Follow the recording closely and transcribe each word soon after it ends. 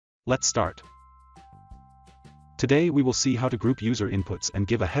Let's start. Today we will see how to group user inputs and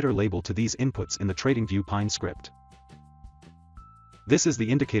give a header label to these inputs in the Tradingview Pine script. This is the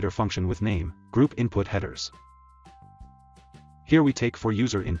indicator function with name, group input headers. Here we take 4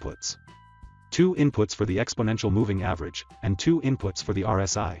 user inputs. 2 inputs for the exponential moving average, and 2 inputs for the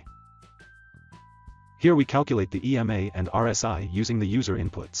RSI. Here we calculate the EMA and RSI using the user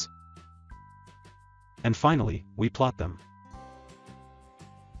inputs. And finally, we plot them.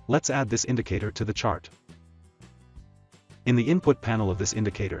 Let's add this indicator to the chart. In the input panel of this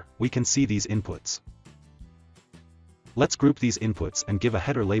indicator, we can see these inputs. Let's group these inputs and give a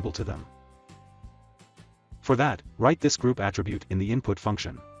header label to them. For that, write this group attribute in the input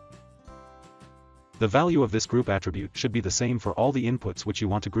function. The value of this group attribute should be the same for all the inputs which you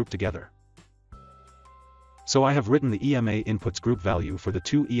want to group together. So I have written the EMA inputs group value for the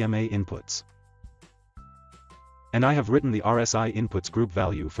 2 EMA inputs. And I have written the RSI inputs group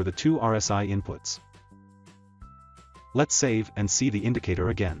value for the 2 RSI inputs. Let's save and see the indicator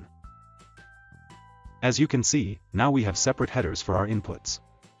again. As you can see, now we have separate headers for our inputs.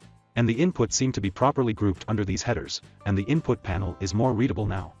 And the inputs seem to be properly grouped under these headers, and the input panel is more readable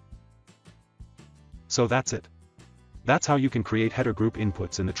now. So that's it. That's how you can create header group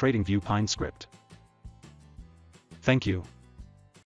inputs in the Tradingview Pine script. Thank you.